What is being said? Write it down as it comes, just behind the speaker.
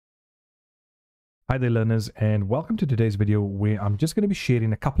Hi there learners, and welcome to today's video where I'm just going to be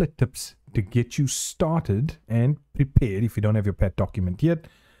sharing a couple of tips to get you started and prepared if you don't have your PAT document yet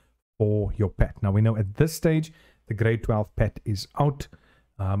for your PAT. Now we know at this stage the grade 12 PAT is out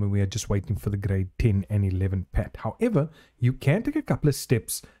and we are just waiting for the grade 10 and 11 PAT. However, you can take a couple of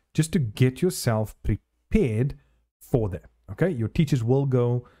steps just to get yourself prepared for that. Okay, your teachers will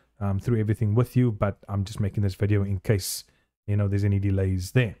go through everything with you, but I'm just making this video in case there's any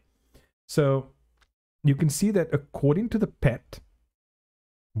delays there. So you can see that according to the PAT,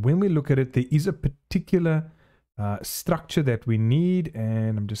 when we look at it, there is a particular structure that we need,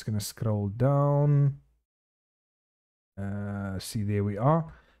 and I'm just going to scroll down. See, there we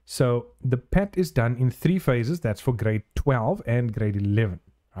are. So the PAT is done in 3 phases. That's for grade 12 and grade 11,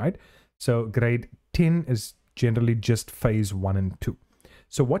 right? So grade 10 is generally just phase 1 and 2.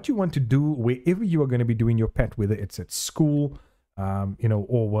 So what you want to do wherever you are going to be doing your PAT, whether it's at school,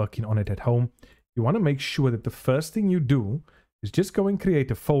 or working on it at home, you want to make sure that the first thing you do is just go and create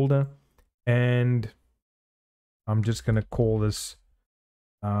a folder, and I'm just going to call this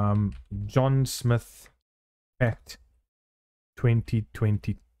John Smith PAT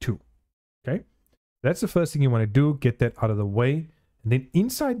 2022. Okay, that's the first thing you want to do. Get that out of the way, and then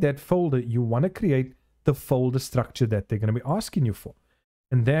inside that folder you want to create the folder structure that they're going to be asking you for,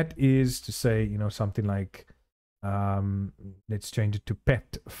 and that is to say, something like let's change it to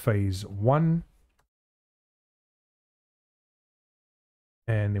PAT phase 1.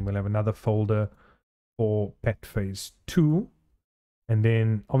 And then we'll have another folder for PAT phase 2. And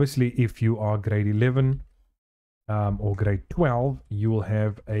then obviously if you are grade 11 or grade 12, you will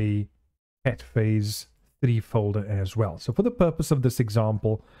have a PAT phase 3 folder as well. So for the purpose of this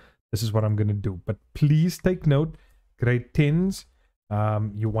example, this is what I'm going to do. But please take note, grade 10s,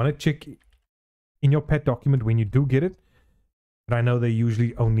 you want to check in your PAT document when you do get it. But I know they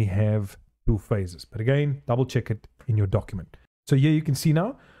usually only have 2 phases. But again, double check it in your document. So here you can see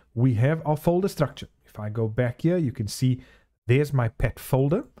now we have our folder structure. If I go back here, you can see there's my PAT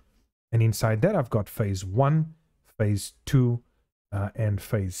folder. And inside that, I've got phase 1, phase 2, and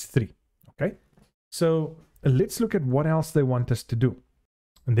phase 3. Okay, so let's look at what else they want us to do.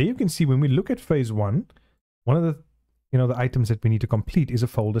 And there you can see when we look at phase 1, one of the items that we need to complete is a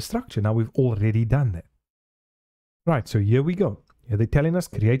folder structure. Now we've already done that. Right, so here we go. Here they're telling us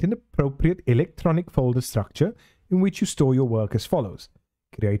create an appropriate electronic folder structure in which you store your work as follows.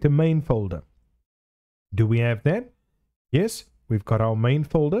 Create a main folder. Do we have that? Yes, we've got our main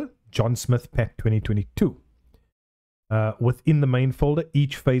folder, John Smith PAT 2022. Within the main folder,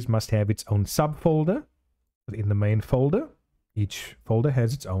 each phase must have its own subfolder. Within the main folder, each folder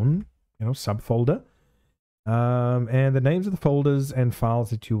has its own subfolder. And the names of the folders and files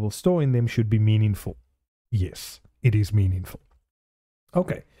that you will store in them should be meaningful. Yes, it is meaningful.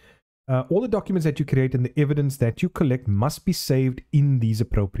 Okay. All the documents that you create and the evidence that you collect must be saved in these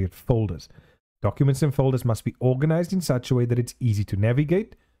appropriate folders. Documents and folders must be organized in such a way that it's easy to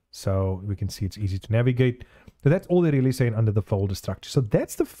navigate. So we can see it's easy to navigate. So that's all they're really saying under the folder structure. So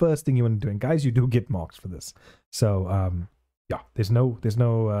that's the first thing you want to do. And guys, you do get marks for this. So yeah, there's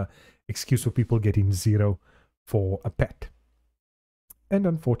no excuse for people getting 0 for a PAT. And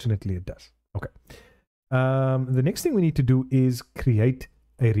unfortunately it does. Okay. The next thing we need to do is create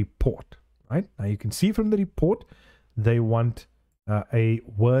a report, right? Now you can see from the report, they want a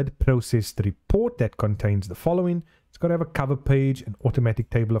word processed report that contains the following. It's got to have a cover page, an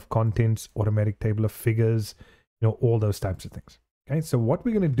automatic table of contents, automatic table of figures, all those types of things. Okay, so what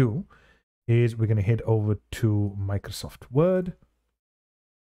we're going to do is we're going to head over to Microsoft Word.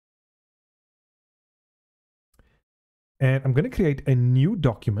 And I'm going to create a new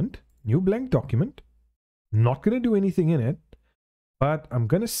document, new blank document. Not going to do anything in it, but I'm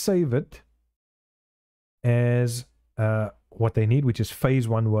going to save it as what they need, which is phase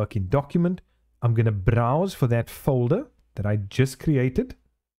 1 working document. I'm going to browse for that folder that I just created.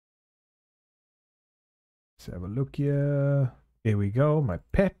 Let's have a look here. There we go, my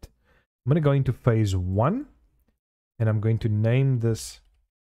PAT. I'm going to go into phase 1, and I'm going to name this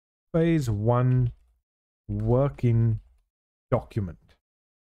phase 1 working document.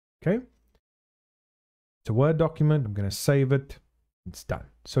 Okay. It's a Word document. I'm going to save it. It's done.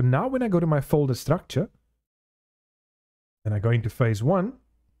 So now when I go to my folder structure and I go into phase 1,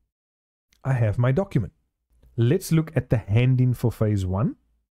 I have my document. Let's look at the hand-in for phase 1.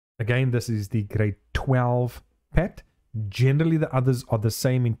 Again, this is the grade 12 PAT. Generally, the others are the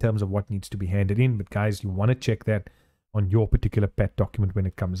same in terms of what needs to be handed in. But guys, you want to check that on your particular PAT document when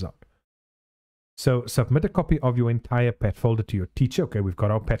it comes out. So submit a copy of your entire PAT folder to your teacher. Okay, we've got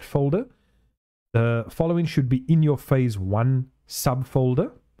our PAT folder. The following should be in your phase 1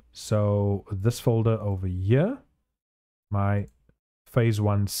 subfolder. So this folder over here, my phase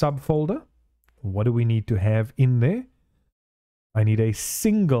 1 subfolder, what do we need to have in there? I need a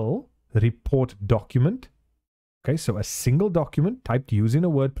single report document. Okay, so a single document typed using a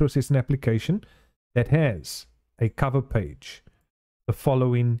word processing application that has a cover page, the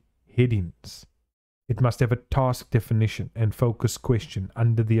following headings. It must have a task definition and focus question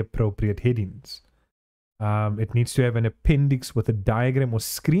under the appropriate headings. It needs to have an appendix with a diagram or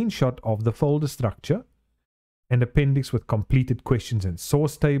screenshot of the folder structure, an appendix with completed questions and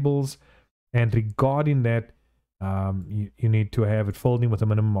source tables, and regarding that, you need to have it filled in with a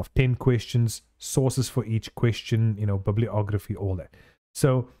minimum of 10 questions, sources for each question, bibliography, all that.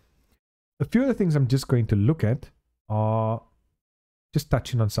 So a few of the things I'm just going to look at are just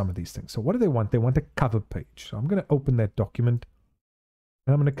touching on some of these things. So what do they want? They want a cover page. So I'm going to open that document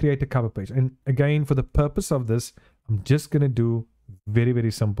and I'm going to create a cover page. And again, for the purpose of this, I'm just going to do very,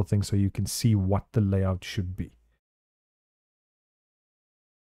 very simple things so you can see what the layout should be.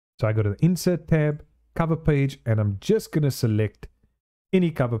 So I go to the Insert tab, Cover Page, and I'm just going to select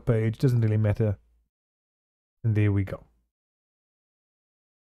any cover page. Doesn't really matter. And there we go.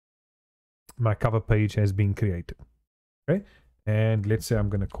 My cover page has been created. Okay. And let's say I'm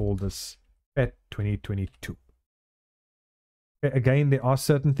going to call this PET 2022. Okay, again, there are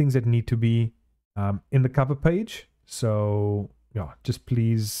certain things that need to be in the cover page. So yeah, just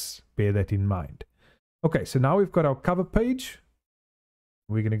please bear that in mind. Okay, so now we've got our cover page.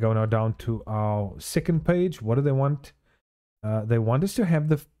 We're going to go now down to our second page. What do they want? They want us to have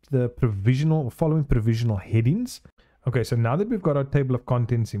the provisional or following provisional headings. Okay, so now that we've got our table of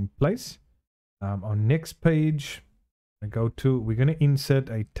contents in place, our next page, we're going to insert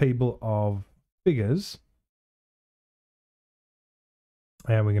a table of figures.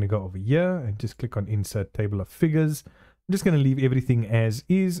 And we're going to go over here and just click on Insert Table of Figures. I'm just going to leave everything as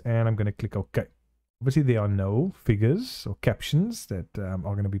is, and I'm going to click OK. Obviously, there are no figures or captions that are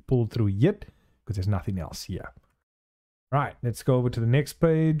going to be pulled through yet because there's nothing else here. Right, let's go over to the next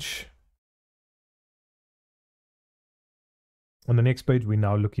page. On the next page, we're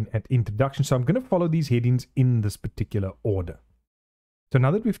now looking at introduction. So I'm going to follow these headings in this particular order. So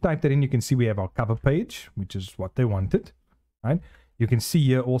now that we've typed that in, you can see we have our cover page, which is what they wanted. Right? You can see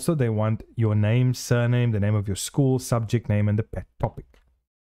here also they want your name, surname, the name of your school, subject name, and the pet topic.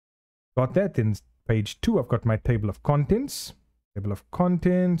 Got that. In page 2, I've got my table of contents. Table of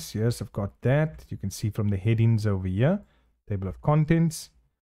contents. Yes, I've got that. You can see from the headings over here. Table of contents.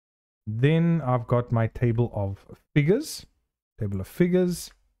 Then I've got my table of figures. Table of figures.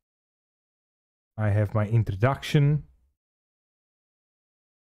 I have my introduction.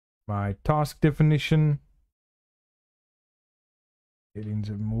 My task definition. Headings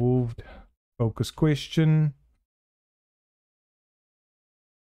have moved. Focus question.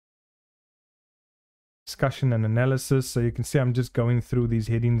 Discussion and analysis. So you can see I'm just going through these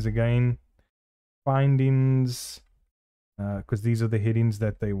headings again. Findings. Because these are the headings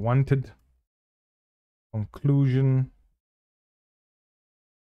that they wanted. Conclusion.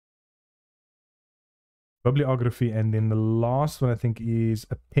 Bibliography. And then the last one I think is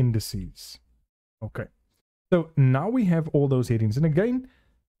appendices. Okay. So now we have all those headings. And again,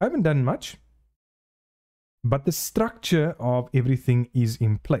 I haven't done much, but the structure of everything is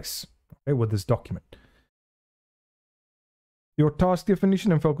in place, okay, with this document. Your task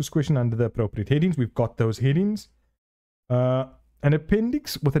definition and focus question under the appropriate headings. We've got those headings. An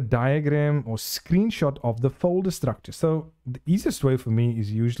appendix with a diagram or screenshot of the folder structure. So the easiest way for me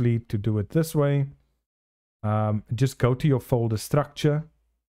is usually to do it this way. Just go to your folder structure.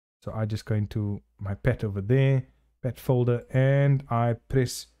 So I just go into my PET over there, PET folder, and I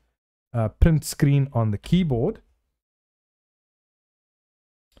press print screen on the keyboard.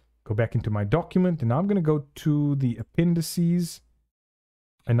 Go back into my document, and now I'm going to go to the appendices.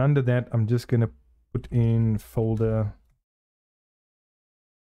 And under that, I'm just going to put in folder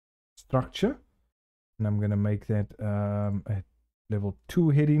structure. And I'm going to make that a level 2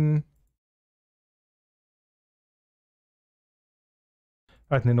 heading.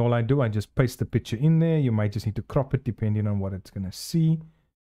 Right, and then all I do, I just paste the picture in there. You might just need to crop it depending on what it's going to see.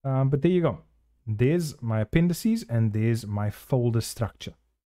 But there you go. There's my appendices and there's my folder structure.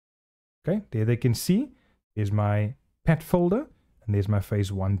 Okay, there they can see. There's my PET folder and there's my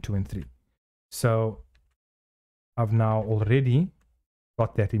phase 1, 2, and 3. So I've now already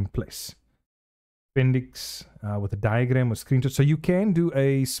got that in place. Appendix with a diagram or screenshot. So you can do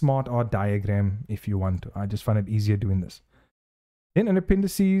a smart art diagram if you want to. I just find it easier doing this. Then an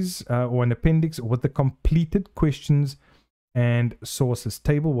appendices or an appendix with the completed questions and sources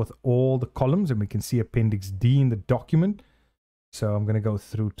table with all the columns. And we can see Appendix D in the document. So I'm going to go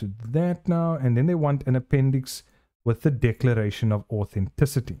through to that now. And then they want an appendix with the declaration of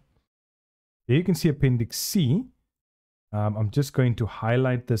authenticity. Here you can see Appendix C. I'm just going to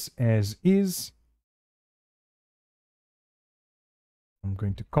highlight this as is. I'm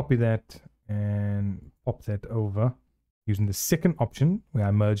going to copy that and pop that over using the second option where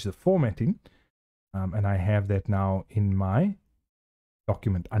I merge the formatting. And I have that now in my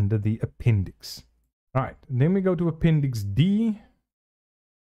document under the appendix. All right, then we go to Appendix D.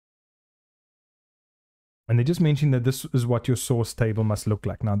 And they just mentioned that this is what your source table must look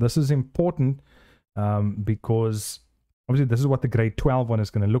like. Now, this is important because obviously this is what the grade 12 one is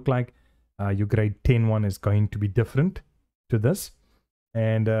going to look like. Your grade 10 one is going to be different to this.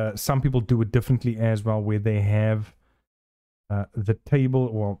 And some people do it differently as well, where they have the table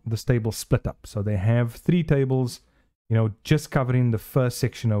or this table split up. So they have 3 tables, you know, just covering the first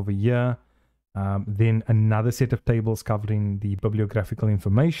section over here. Then another set of tables covering the bibliographical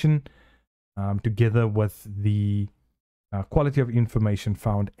information together with the quality of information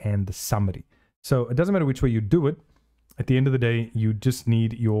found and the summary. So it doesn't matter which way you do it. At the end of the day, you just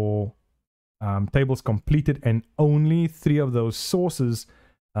need your tables completed, and only 3 of those sources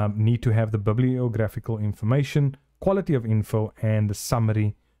need to have the bibliographical information, quality of info, and the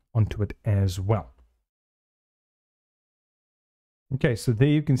summary onto it as well. Okay, so there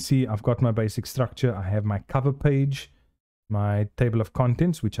you can see I've got my basic structure. I have my cover page, my table of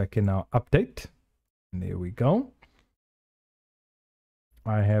contents, which I can now update. And there we go.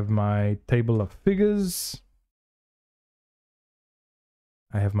 I have my table of figures.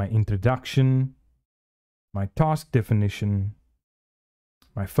 I have my introduction, my task definition,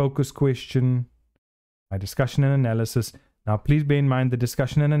 my focus question, my discussion and analysis. Now, please bear in mind the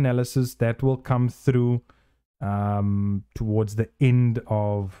discussion and analysis that will come through towards the end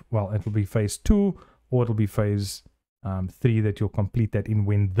of, well, it will be phase 2 or it'll be phase 3 that you'll complete that in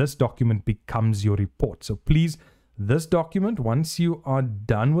when this document becomes your report. So please, this document, once you are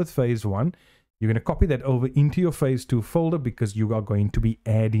done with phase 1, you're going to copy that over into your phase 2 folder because you are going to be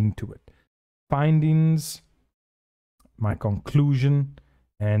adding to it. Findings, my conclusion,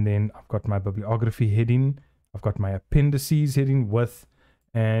 and then I've got my bibliography heading. I've got my appendices heading with,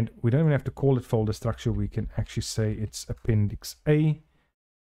 and we don't even have to call it folder structure. We can actually say it's Appendix A.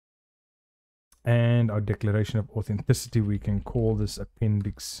 And our declaration of authenticity, we can call this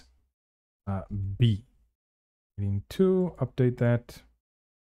Appendix B. Heading 2, update that.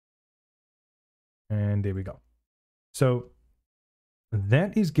 And there we go. So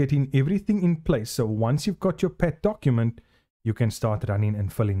that is getting everything in place. So once you've got your pet document, you can start running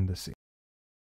and filling this in.